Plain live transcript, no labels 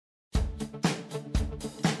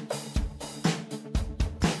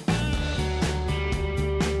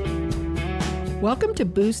Welcome to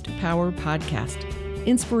Boost Power Podcast.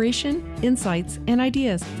 Inspiration, insights, and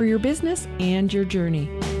ideas for your business and your journey.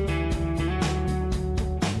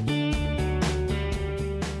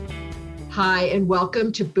 Hi, and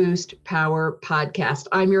welcome to Boost Power Podcast.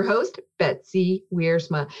 I'm your host, Betsy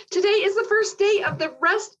Wiersma. Today is the first day of the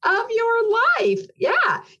rest of your life.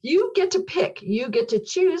 Yeah, you get to pick, you get to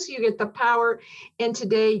choose, you get the power. And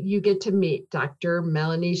today you get to meet Dr.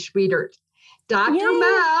 Melanie Schwietert. Dr. Yay.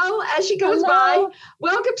 Mel, as she goes by,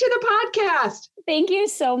 welcome to the podcast. Thank you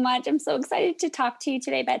so much. I'm so excited to talk to you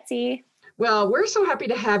today, Betsy. Well, we're so happy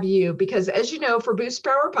to have you because, as you know, for Boost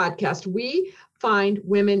Power Podcast, we find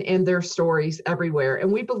women and their stories everywhere. And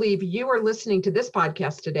we believe you are listening to this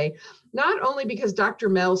podcast today, not only because Dr.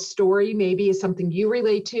 Mel's story maybe is something you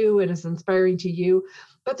relate to and is inspiring to you,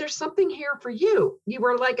 but there's something here for you. You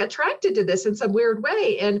were like attracted to this in some weird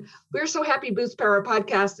way. And we're so happy Boost Power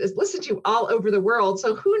Podcast is listened to all over the world.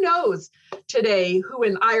 So who knows today who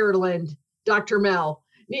in Ireland, Dr. Mel,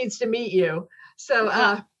 needs to meet you.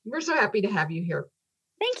 So we're so happy to have you here.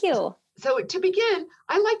 Thank you. So to begin,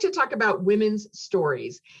 I like to talk about women's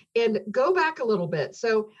stories and go back a little bit.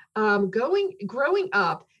 So growing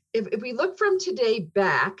up, if we look from today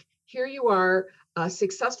back, here you are, a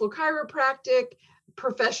successful chiropractic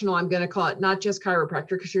professional, I'm going to call it, not just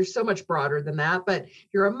chiropractor, because you're so much broader than that, but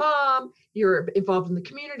you're a mom, you're involved in the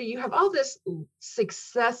community, you have all this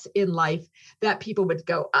success in life that people would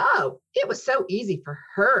go, oh, it was so easy for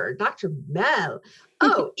her, Dr. Mel.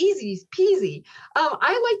 Oh, easy peasy.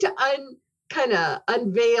 I like to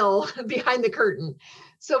unveil behind the curtain.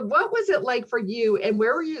 So what was it like for you, and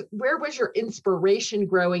where was your inspiration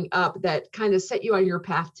growing up that kind of set you on your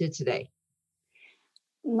path to today?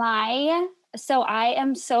 So I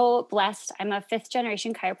am so blessed. I'm a 5th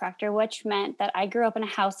generation chiropractor, which meant that I grew up in a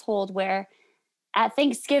household where at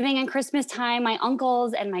Thanksgiving and Christmas time, my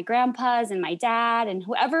uncles and my grandpas and my dad and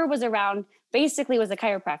whoever was around basically was a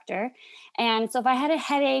chiropractor. And so if I had a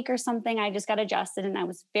headache or something, I just got adjusted, and I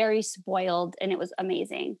was very spoiled, and it was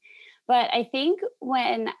amazing. But I think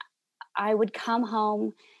when I would come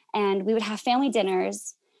home and we would have family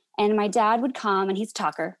dinners, and my dad would come, and he's a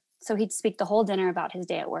talker. So he'd speak the whole dinner about his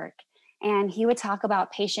day at work. And he would talk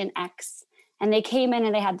about patient X, and they came in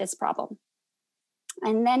and they had this problem.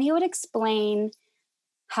 And then he would explain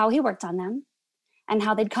how he worked on them and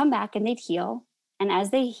how they'd come back and they'd heal. And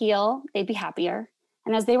as they heal, they'd be happier.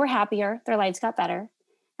 And as they were happier, their lives got better.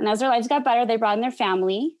 And as their lives got better, they brought in their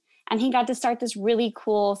family. And he got to start this really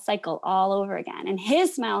cool cycle all over again. And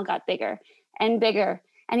his smile got bigger and bigger.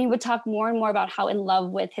 And he would talk more and more about how in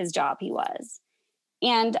love with his job he was.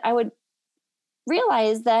 And I would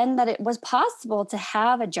realize then that it was possible to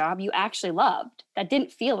have a job you actually loved that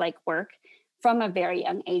didn't feel like work from a very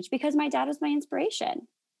young age, because my dad was my inspiration.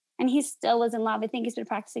 And he still is in love. I think he's been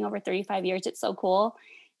practicing over 35 years. It's so cool.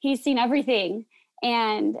 He's seen everything.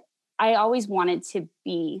 And I always wanted to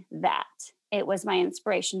be that. It was my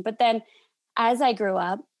inspiration. But then as I grew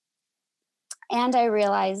up and I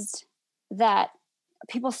realized that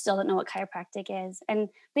people still don't know what chiropractic is, and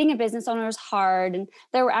being a business owner is hard, and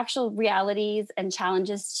there were actual realities and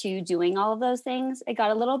challenges to doing all of those things, it got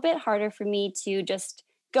a little bit harder for me to just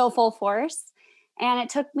go full force. And it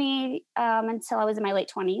took me until I was in my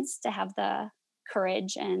late 20s to have the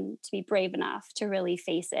courage and to be brave enough to really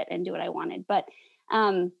face it and do what I wanted. But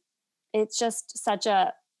it's just such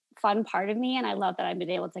a fun part of me, and I love that I've been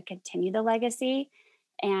able to continue the legacy.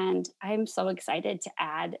 And I'm so excited to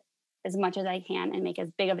add as much as I can and make as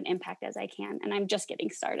big of an impact as I can. And I'm just getting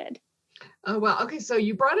started. Oh, wow. Okay. So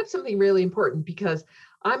you brought up something really important, because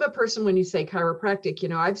I'm a person, when you say chiropractic,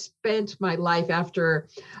 I've spent my life after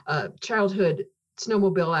a childhood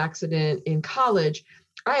snowmobile accident in college.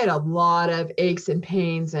 I had a lot of aches and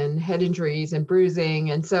pains and head injuries and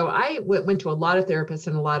bruising. And so I went to a lot of therapists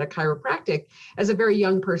and a lot of chiropractic. As a very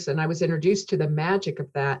young person, I was introduced to the magic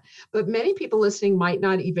of that. But many people listening might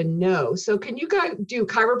not even know. So can you guys do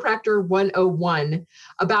Chiropractor 101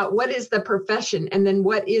 about what is the profession, and then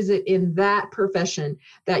what is it in that profession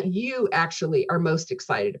that you actually are most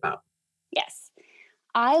excited about? Yes.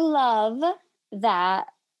 I love that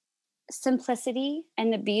simplicity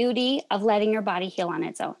and the beauty of letting your body heal on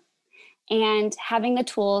its own and having the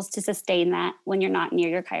tools to sustain that when you're not near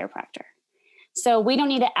your chiropractor. So we don't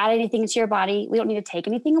need to add anything to your body. We don't need to take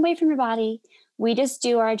anything away from your body. We just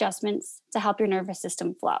do our adjustments to help your nervous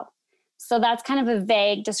system flow. So that's kind of a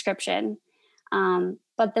vague description.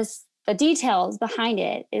 But the details behind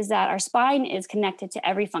it is that our spine is connected to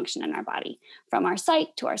every function in our body, from our sight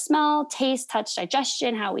to our smell, taste, touch,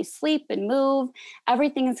 digestion, how we sleep and move.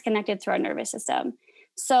 Everything is connected through our nervous system.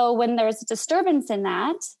 So when there's a disturbance in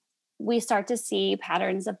that, we start to see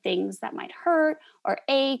patterns of things that might hurt or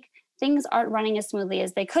ache. Things aren't running as smoothly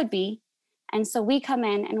as they could be. And so we come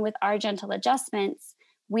in and with our gentle adjustments,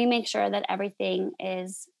 we make sure that everything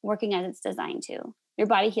is working as it's designed to. Your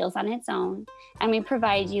body heals on its own, and we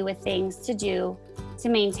provide you with things to do to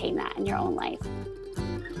maintain that in your own life.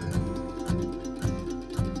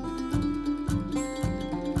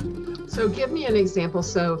 So give me an example.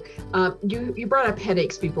 So you brought up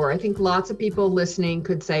headaches before. I think lots of people listening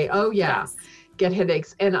could say, oh yeah, Yes. get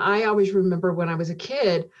headaches. And I always remember when I was a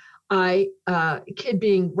kid, kid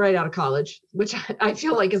being right out of college, which I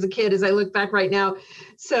feel like as a kid, as I look back right now.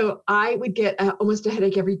 So I would get almost a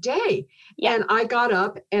headache every day. Yeah. And I got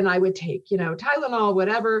up and I would take, Tylenol,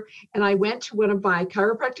 whatever. And I went to one of my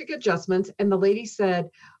chiropractic adjustments and the lady said,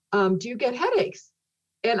 do you get headaches?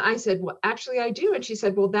 And I said, well, actually I do. And she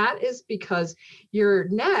said, well, that is because your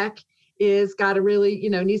neck is got to really,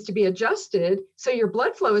 needs to be adjusted. So your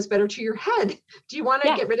blood flow is better to your head. Do you want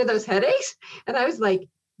to get rid of those headaches? And I was like,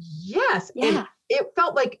 yes. Yeah. And it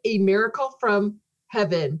felt like a miracle from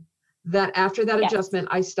heaven that after that adjustment,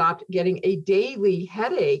 I stopped getting a daily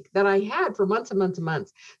headache that I had for months and months and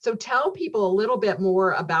months. So tell people a little bit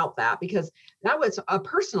more about that, because that was a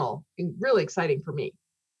personal and really exciting for me.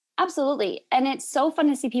 Absolutely. And it's so fun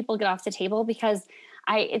to see people get off the table because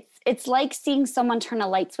it's like seeing someone turn a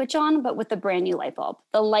light switch on, but with a brand new light bulb.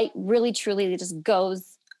 The light really truly just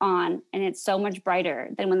goes on and it's so much brighter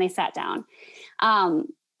than when they sat down.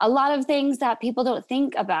 A lot of things that people don't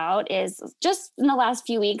think about is just in the last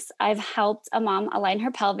few weeks, I've helped a mom align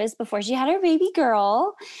her pelvis before she had her baby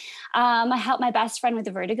girl. I helped my best friend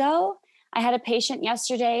with vertigo. I had a patient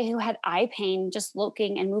yesterday who had eye pain just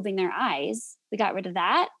looking and moving their eyes. We got rid of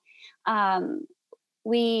that.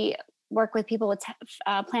 We work with people with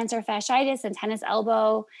plantar fasciitis and tennis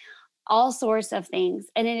elbow, all sorts of things.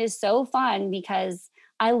 And it is so fun because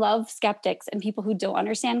I love skeptics and people who don't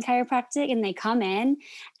understand chiropractic, and they come in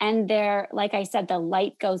and they're, like I said, the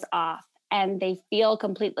light goes off and they feel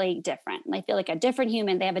completely different. They feel like a different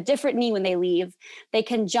human. They have a different knee when they leave. They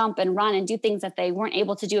can jump and run and do things that they weren't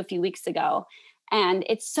able to do a few weeks ago. And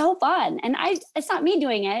it's so fun. And it's not me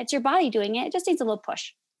doing it. It's your body doing it. It just needs a little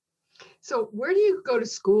push. So where do you go to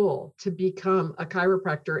school to become a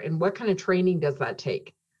chiropractor, and what kind of training does that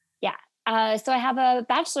take? Yeah. So I have a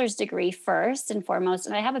bachelor's degree first and foremost,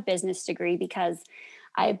 and I have a business degree because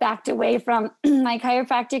I backed away from my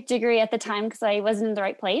chiropractic degree at the time because I wasn't in the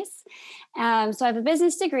right place. So I have a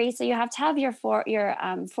business degree. So you have to have your 4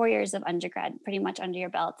 years of undergrad pretty much under your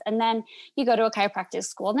belt. And then you go to a chiropractic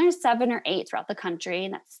school, and there's 7 or 8 throughout the country.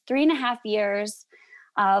 And that's 3.5 years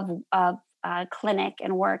of clinic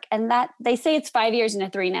and work. And that they say it's 5 years in a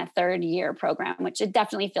 3 1/3 year program, which it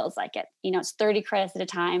definitely feels like it. It's 30 credits at a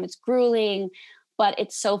time. It's grueling, but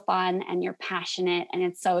it's so fun and you're passionate and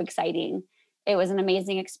it's so exciting. It was an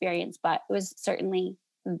amazing experience, but it was certainly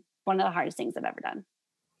one of the hardest things I've ever done.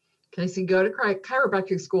 Okay, so you go to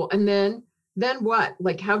chiropractic school, and then what?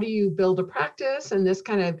 Like, how do you build a practice? And this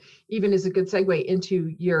kind of even is a good segue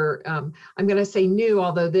into your, I'm going to say new,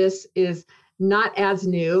 although this is not as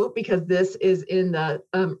new because this is in the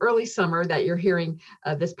early summer that you're hearing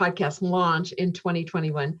this podcast launch in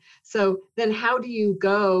 2021. So then how do you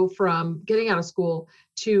go from getting out of school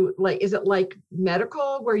to, like, is it like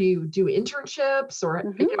medical where you do internships or, I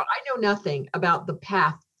know nothing about the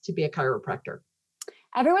path to be a chiropractor.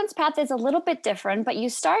 Everyone's path is a little bit different, but you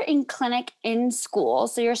start in clinic in school.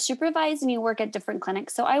 So you're supervised and you work at different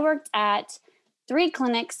clinics. So I worked at 3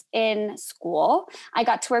 clinics in school. I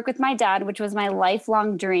got to work with my dad, which was my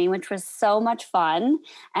lifelong dream, which was so much fun.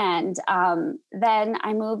 And then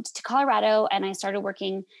I moved to Colorado and I started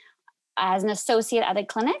working as an associate at a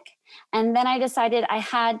clinic. And then I decided I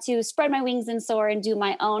had to spread my wings and soar and do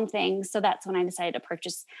my own thing. So that's when I decided to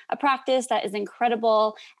purchase a practice that is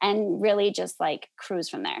incredible and really just like cruise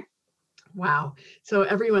from there. Wow. So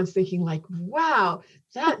everyone's thinking like, wow,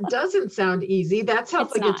 that doesn't sound easy. That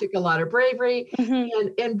sounds like it took a lot of bravery.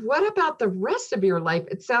 And what about the rest of your life?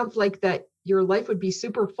 It sounds like that your life would be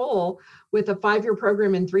super full with a 5-year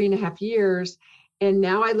program in 3.5 years. And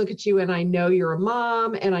now I look at you and I know you're a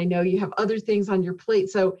mom and I know you have other things on your plate.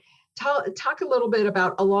 So talk a little bit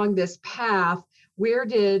about along this path, where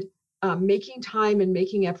did making time and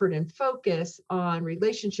making effort and focus on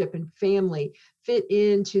relationship and family fit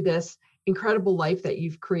into this incredible life that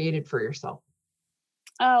you've created for yourself?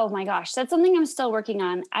 Oh my gosh, that's something I'm still working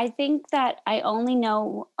on. I think that I only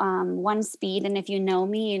know one speed. And if you know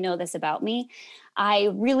me, you know this about me. I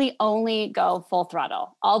really only go full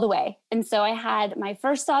throttle all the way. And so I had my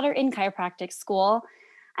first daughter in chiropractic school.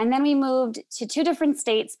 And then we moved to 2 different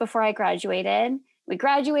states before I graduated. we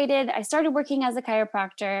graduated. I started working as a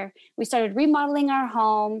chiropractor. We started remodeling our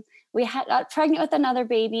home. We got pregnant with another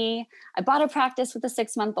baby. I bought a practice with a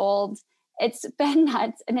 6-month-old. It's been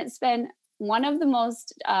nuts. And it's been one of the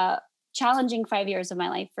most challenging 5 years of my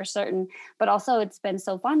life for certain. But also it's been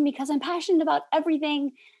so fun because I'm passionate about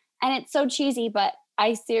everything. And it's so cheesy, but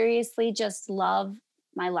I seriously just love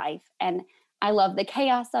my life. And I love the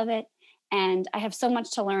chaos of it. And I have so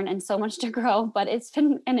much to learn and so much to grow, but it's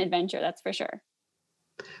been an adventure, that's for sure.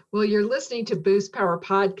 Well, you're listening to Boost Power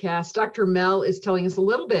Podcast. Dr. Mel is telling us a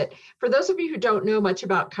little bit. For those of you who don't know much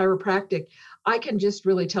about chiropractic, I can just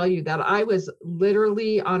really tell you that I was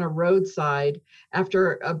literally on a roadside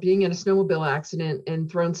after being in a snowmobile accident and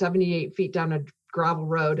thrown 78 feet down a gravel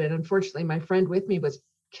road. And unfortunately, my friend with me was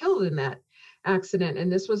killed in that accident.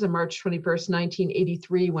 And this was on March 21st,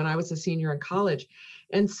 1983, when I was a senior in college.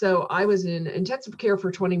 And so I was in intensive care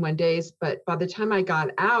for 21 days. But by the time I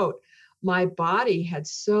got out, my body had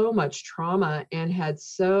so much trauma and had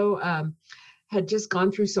just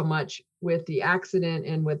gone through so much with the accident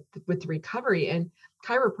and with the recovery. And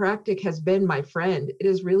chiropractic has been my friend. It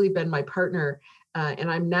has really been my partner.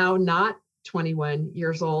 And I'm now not 21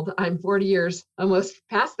 years old. I'm 40 years, almost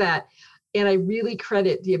past that. And I really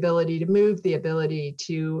credit the ability to move, the ability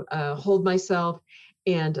to hold myself,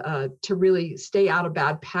 and to really stay out of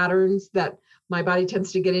bad patterns that my body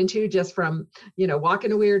tends to get into just from,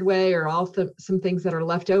 walking a weird way, or some things that are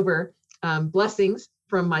left over, blessings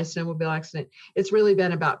from my snowmobile accident. It's really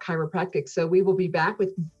been about chiropractic. So we will be back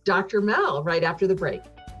with Dr. Mel right after the break.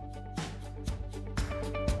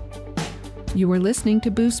 You are listening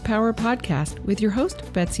to Boost Power Podcast with your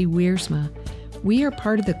host, Betsy Wiersma. We are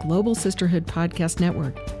part of the Global Sisterhood Podcast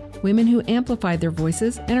Network, women who amplify their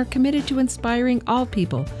voices and are committed to inspiring all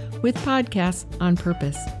people with podcasts on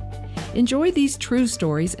purpose. Enjoy these true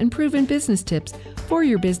stories and proven business tips for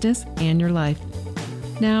your business and your life.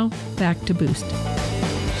 Now, back to Boost.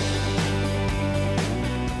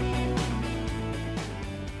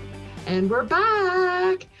 And we're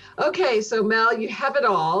back. Okay, so Mel, you have it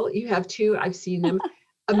all. You have two, I've seen them,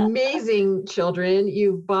 amazing children.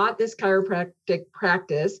 You've bought this chiropractic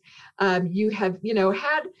practice. You have,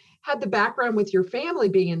 had the background with your family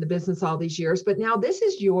being in the business all these years, but now this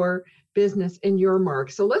is your business and your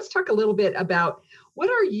mark. So let's talk a little bit about what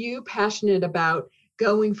are you passionate about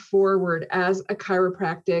going forward as a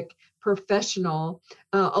chiropractic professional,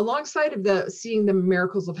 alongside of seeing the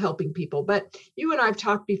miracles of helping people. But you and I've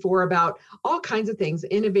talked before about all kinds of things,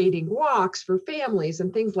 innovating walks for families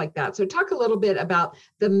and things like that. So talk a little bit about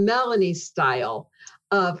the Melanie style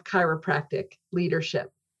of chiropractic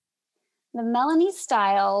leadership. The Melanie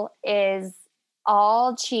style is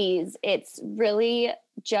all cheese. It's really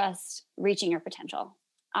just reaching your potential.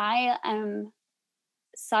 I am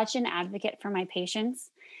such an advocate for my patients,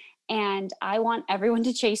 and I want everyone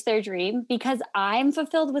to chase their dream because I'm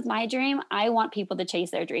fulfilled with my dream. I want people to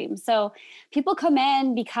chase their dream. So people come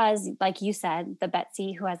in because, like you said, the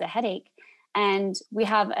Betsy who has a headache, and we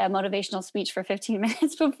have a motivational speech for 15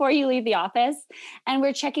 minutes before you leave the office, and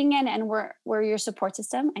we're checking in, and we're your support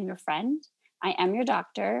system. I'm your friend. I am your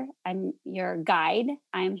doctor. I'm your guide.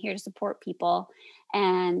 I am here to support people.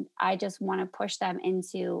 And I just want to push them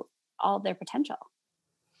into all their potential.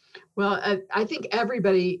 Well, I think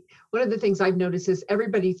one of the things I've noticed is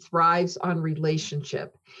everybody thrives on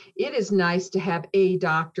relationship. It is nice to have a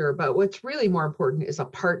doctor, but what's really more important is a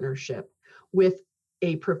partnership with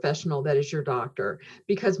a professional that is your doctor,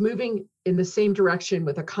 because moving in the same direction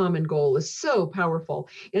with a common goal is so powerful.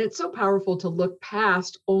 And it's so powerful to look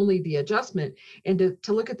past only the adjustment and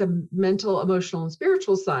to look at the mental, emotional, and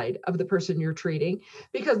spiritual side of the person you're treating,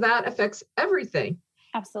 because that affects everything.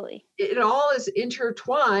 Absolutely. It all is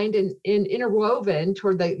intertwined and interwoven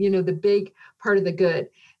toward the big part of the good.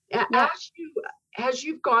 Yeah. As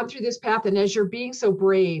you've gone through this path and as you're being so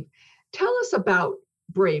brave, tell us about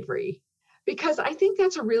bravery, because I think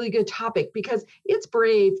that's a really good topic, because it's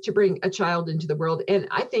brave to bring a child into the world. And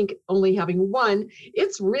I think only having one,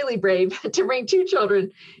 it's really brave to bring two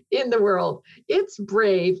children in the world. It's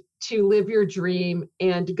brave to live your dream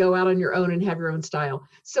and go out on your own and have your own style.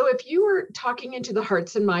 So if you were talking into the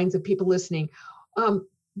hearts and minds of people listening,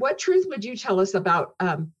 what truth would you tell us about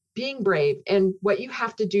being brave and what you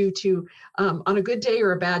have to do to, on a good day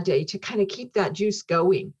or a bad day, to kind of keep that juice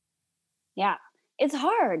going? Yeah, it's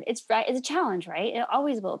hard. It's a challenge, right? It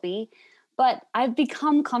always will be. But I've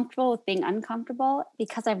become comfortable with being uncomfortable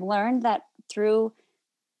because I've learned that through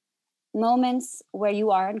moments where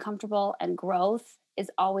you are uncomfortable, and growth is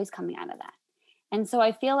always coming out of that. And so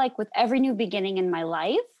I feel like with every new beginning in my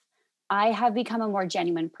life, I have become a more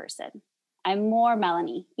genuine person. I'm more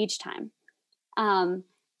Melanie each time.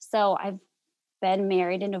 So I've been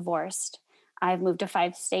married and divorced. I've moved to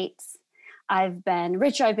 5 states. I've been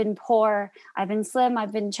rich, I've been poor, I've been slim,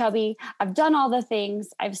 I've been chubby. I've done all the things.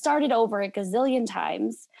 I've started over a gazillion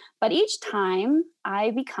times, but each time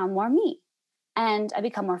I become more me and I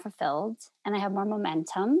become more fulfilled and I have more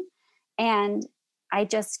momentum and I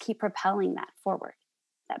just keep propelling that forward.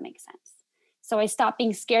 If that makes sense. So I stopped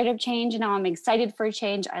being scared of change and now I'm excited for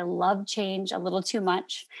change. I love change a little too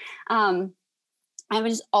much. I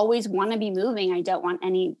just always want to be moving. I don't want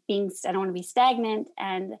to be stagnant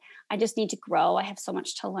and I just need to grow. I have so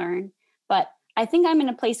much to learn, but I think I'm in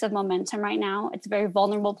a place of momentum right now. It's a very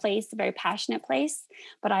vulnerable place, a very passionate place,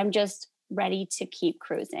 but I'm just ready to keep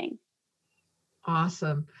cruising.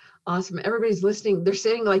 Awesome. Awesome. Everybody's listening. They're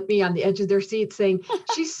sitting like me on the edge of their seat saying,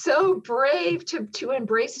 she's so brave to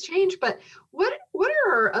embrace change. But what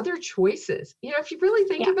are our other choices? If you really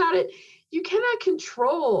think about it, you cannot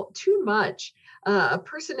control too much. A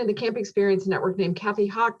person in the Camp Experience Network named Kathy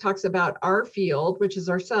Hawk talks about our field, which is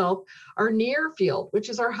ourself, our near field, which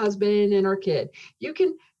is our husband and our kid. You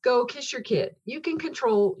can go kiss your kid. You can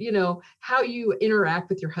control, how you interact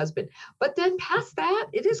with your husband. But then past that,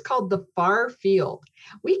 it is called the far field.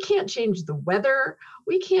 We can't change the weather.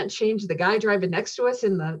 We can't change the guy driving next to us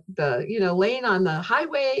in the lane on the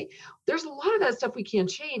highway. There's a lot of that stuff we can't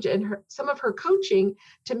change. And some of her coaching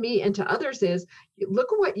to me and to others is,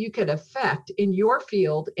 look at what you could affect in your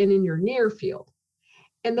field and in your near field.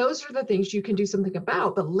 And those are the things you can do something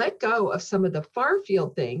about, but let go of some of the far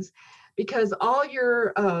field things because all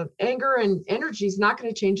your anger and energy is not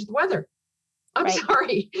going to change the weather. I'm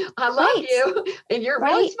sorry. I love you and you're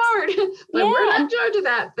really smart, but we're not in charge of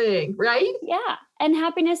that thing, right? Yeah. And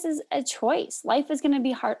happiness is a choice. Life is going to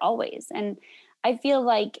be hard always. And I feel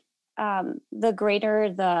like the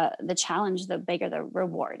greater the challenge, the bigger the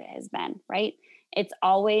reward has been, right? It's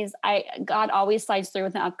always, God always slides through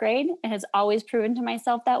with an upgrade. It has always proven to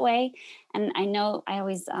myself that way. And I know I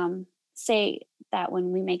always say that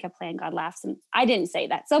when we make a plan, God laughs. And I didn't say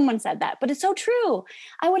that. Someone said that, but it's so true.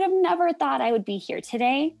 I would have never thought I would be here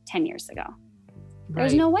today 10 years ago. Right.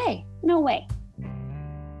 There's no way.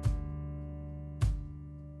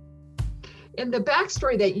 And the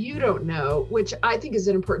backstory that you don't know, which I think is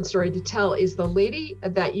an important story to tell, is the lady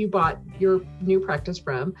that you bought your new practice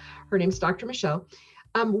from. Her name's Dr. Michelle.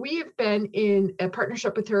 We have been in a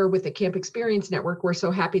partnership with her with the Camp Experience Network. We're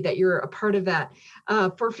so happy that you're a part of that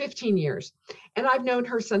for 15 years. And I've known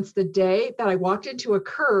her since the day that I walked into a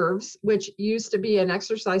Curves, which used to be an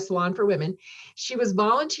exercise salon for women. She was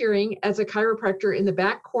volunteering as a chiropractor in the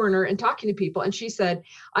back corner and talking to people. And she said,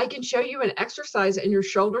 I can show you an exercise and your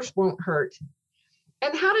shoulders won't hurt.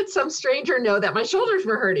 And how did some stranger know that my shoulders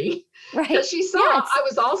were hurting? Right. Because she saw I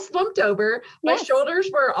was all slumped over. My shoulders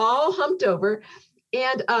were all humped over.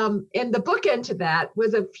 And the bookend to that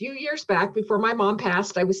was a few years back before my mom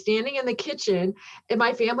passed. I was standing in the kitchen in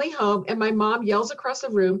my family home and my mom yells across the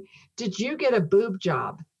room, did you get a boob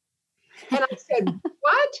job? And I said,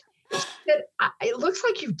 what? She said, it looks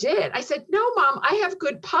like you did. I said, no, Mom, I have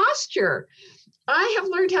good posture. I have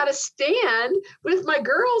learned how to stand with my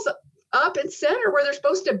girls up and center where they're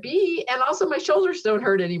supposed to be. And also my shoulders don't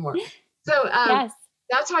hurt anymore. So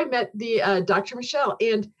that's how I met the Dr. Michelle.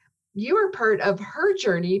 And you are part of her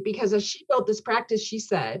journey because as she built this practice, she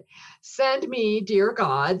said, send me, dear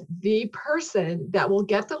God, the person that will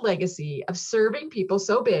get the legacy of serving people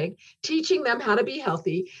so big, teaching them how to be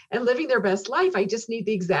healthy and living their best life. I just need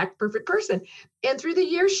the exact perfect person. And through the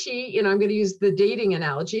years, she, I'm going to use the dating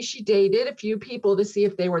analogy. She dated a few people to see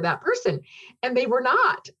if they were that person and they were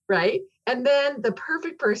not, right? And then the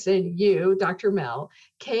perfect person, you, Dr. Mel,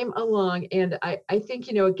 came along. And I think,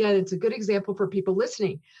 again, it's a good example for people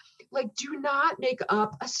listening. Like, do not make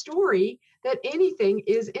up a story that anything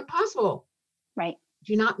is impossible. Right.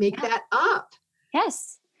 Do not make that up.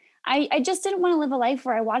 Yes. I just didn't want to live a life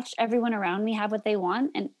where I watched everyone around me have what they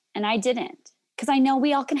want. And I didn't, because I know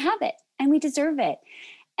we all can have it and we deserve it.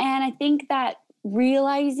 And I think that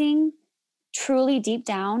realizing truly deep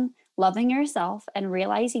down, loving yourself and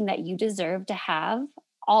realizing that you deserve to have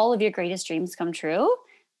all of your greatest dreams come true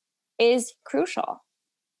is crucial.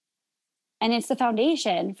 And it's the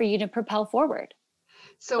foundation for you to propel forward.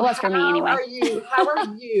 So how for me anyway. How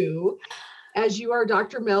are you, as you are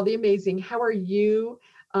Dr. Mel the Amazing, how are you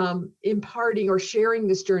imparting or sharing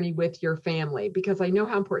this journey with your family? Because I know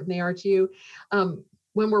how important they are to you.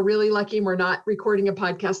 When we're really lucky and we're not recording a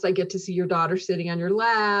podcast, I get to see your daughter sitting on your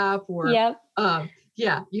lap or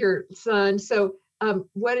your son. So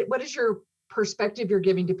what is your perspective you're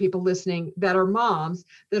giving to people listening that are moms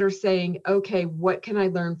that are saying, okay, what can I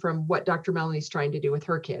learn from what Dr. Melanie's trying to do with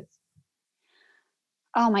her kids?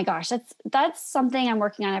 Oh my gosh, that's something I'm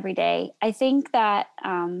working on every day. I think that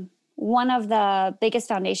one of the biggest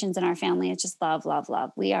foundations in our family is just love, love,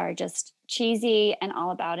 love. We are just cheesy and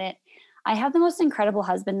all about it. I have the most incredible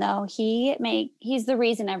husband though. He's the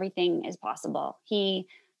reason everything is possible. He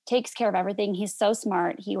takes care of everything. He's so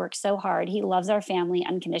smart. He works so hard. He loves our family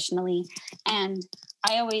unconditionally. And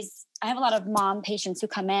I have a lot of mom patients who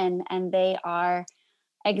come in and they are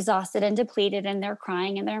exhausted and depleted and they're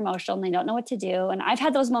crying and they're emotional and they don't know what to do. And I've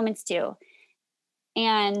had those moments too.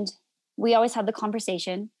 And we always have the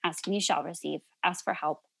conversation, ask and you shall receive, ask for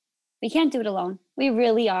help. We can't do it alone. We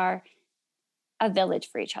really are a village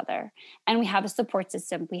for each other. And we have a support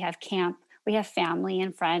system. We have camp, we have family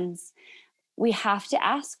and friends. We have to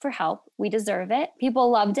ask for help. We deserve it.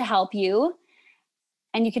 People love to help you.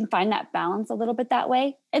 And you can find that balance a little bit that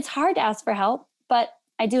way. It's hard to ask for help, but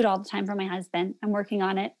I do it all the time for my husband. I'm working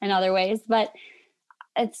on it in other ways, but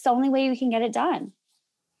it's the only way we can get it done.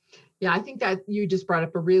 Yeah, I think that you just brought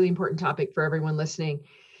up a really important topic for everyone listening,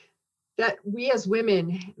 that we as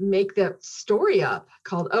women make that story up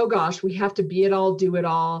called, oh gosh, we have to be it all, do it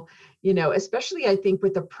all. Especially I think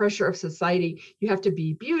with the pressure of society, you have to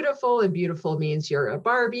be beautiful, and beautiful means you're a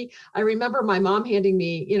Barbie. I remember my mom handing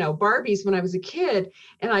me, Barbies when I was a kid,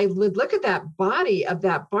 and I would look at that body of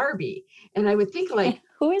that Barbie and I would think like,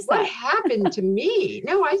 who is what that? happened to me?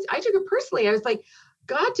 No, I took it personally. I was like,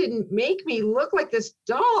 God didn't make me look like this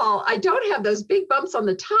doll. I don't have those big bumps on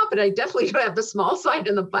the top, and I definitely don't have the small side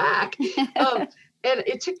in the back. And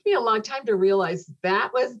it took me a long time to realize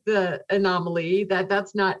that was the anomaly,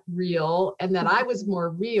 that's not real, and that I was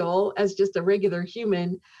more real as just a regular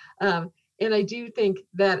human. And I do think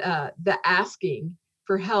that the asking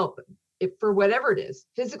for help, for whatever it is,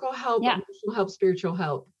 physical help, emotional help, spiritual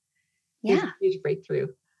help, is a huge breakthrough.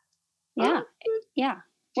 Yeah.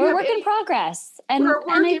 We're a work in progress. And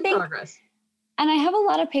I think, progress. And I have a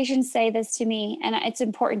lot of patients say this to me, and it's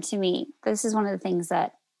important to me. This is one of the things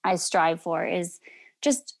that I strive for, is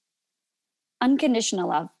just unconditional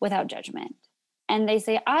love without judgment. And they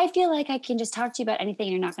say, I feel like I can just talk to you about anything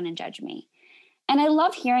and you're not going to judge me. And I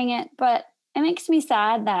love hearing it, but it makes me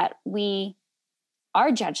sad that we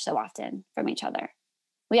are judged so often from each other.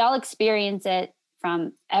 We all experience it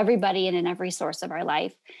from everybody and in every source of our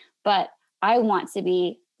life. But I want to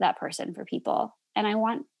be that person for people. And I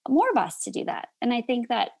want more of us to do that. And I think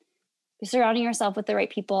that surrounding yourself with the right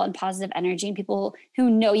people and positive energy and people who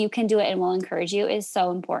know you can do it and will encourage you is so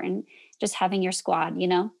important. Just having your squad,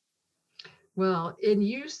 Well, and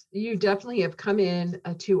you definitely have come in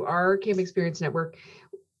to our Camp Experience Network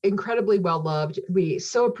incredibly well loved. We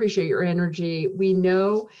so appreciate your energy. We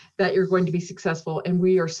know that you're going to be successful, and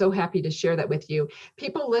we are so happy to share that with you.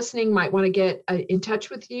 People listening might want to get in touch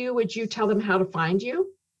with you. Would you tell them how to find you?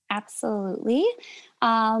 Absolutely.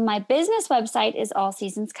 My business website is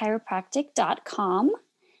allseasonschiropractic.com.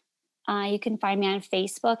 You can find me on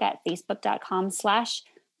Facebook at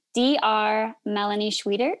facebook.com/Dr. Melanie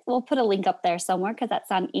Schwietert. We'll put a link up there somewhere because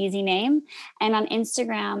that's an easy name. And on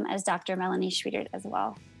Instagram as Dr. Melanie Schwietert as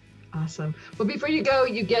well. Awesome. Well, before you go,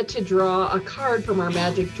 you get to draw a card from our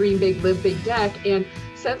Magic Dream Big, Live Big deck. And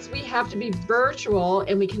since we have to be virtual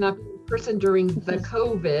and we cannot be in person during the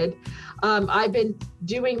COVID, I've been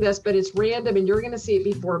doing this, but it's random and you're going to see it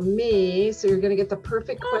before me. So you're going to get the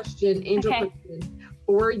perfect question, angel question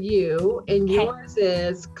for you. And yours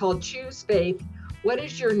is called Choose Faith. What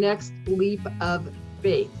is your next leap of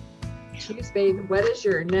faith? Choose faith. What is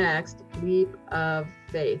your next leap of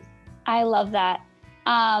faith? I love that.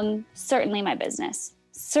 Certainly my business.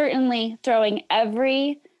 Certainly throwing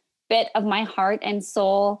every bit of my heart and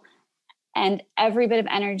soul and every bit of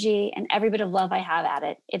energy and every bit of love I have at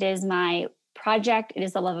it. It is my project. It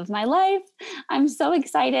is the love of my life. I'm so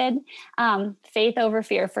excited. Faith over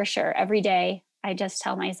fear for sure. Every day I just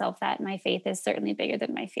tell myself that my faith is certainly bigger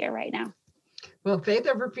than my fear right now. Well, faith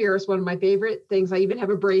over fear is one of my favorite things. I even have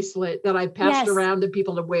a bracelet that I've passed around to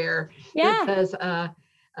people to wear that says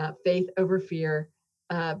faith over fear,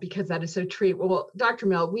 because that is so true. Well, Dr.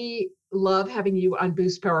 Mel, we love having you on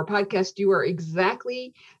Boost Power Podcast. You are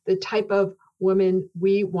exactly the type of woman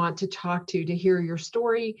we want to talk to hear your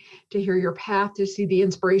story, to hear your path, to see the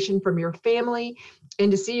inspiration from your family,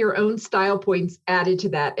 and to see your own style points added to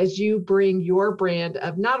that as you bring your brand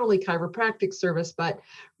of not only chiropractic service, but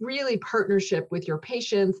really partnership with your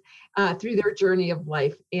patients through their journey of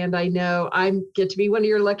life. And I know I get to be one of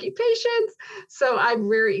your lucky patients. So I'm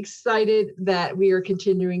very excited that we are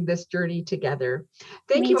continuing this journey together.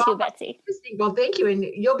 Thank you all, Betsy. Well, thank you. And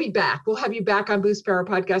you'll be back. We'll have you back on Boost Power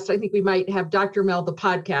Podcast. I think we might have Dr. Mel, the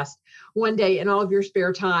podcast, one day in all of your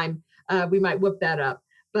spare time. We might whip that up.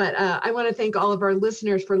 But I want to thank all of our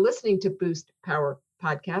listeners for listening to Boost Power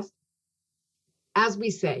podcast. As we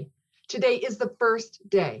say, today is the first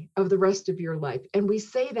day of the rest of your life. And we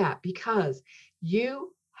say that because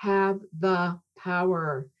you have the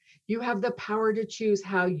power. You have the power to choose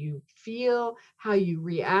how you feel, how you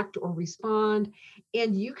react or respond,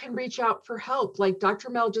 and you can reach out for help. Like Dr.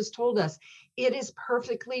 Mel just told us, it is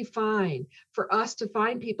perfectly fine for us to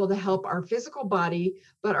find people to help our physical body,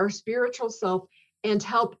 but our spiritual self, and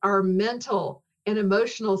help our mental and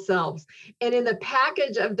emotional selves. And in the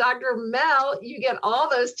package of Dr. Mel, you get all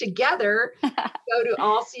those together. Go to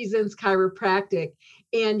All Seasons Chiropractic,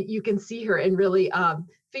 and you can see her and really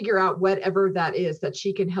figure out whatever that is that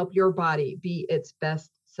she can help your body be its best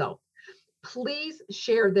self. Please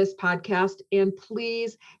share this podcast, and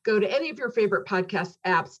please go to any of your favorite podcast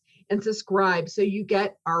apps and subscribe so you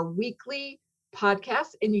get our weekly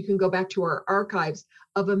podcasts, and you can go back to our archives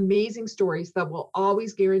of amazing stories that will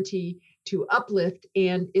always guarantee to uplift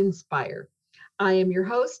and inspire. I am your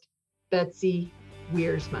host, Betsy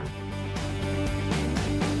Wiersma.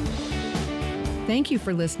 Thank you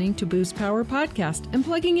for listening to Boost Power Podcast and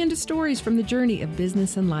plugging into stories from the journey of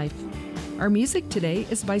business and life. Our music today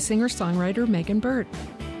is by singer-songwriter Megan Burt.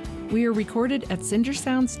 We are recorded at Cinder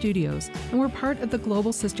Sound Studios, and we're part of the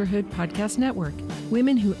Global Sisterhood Podcast Network,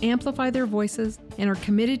 women who amplify their voices and are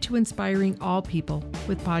committed to inspiring all people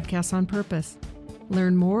with podcasts on purpose.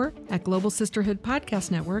 Learn more at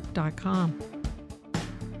globalsisterhoodpodcastnetwork.com.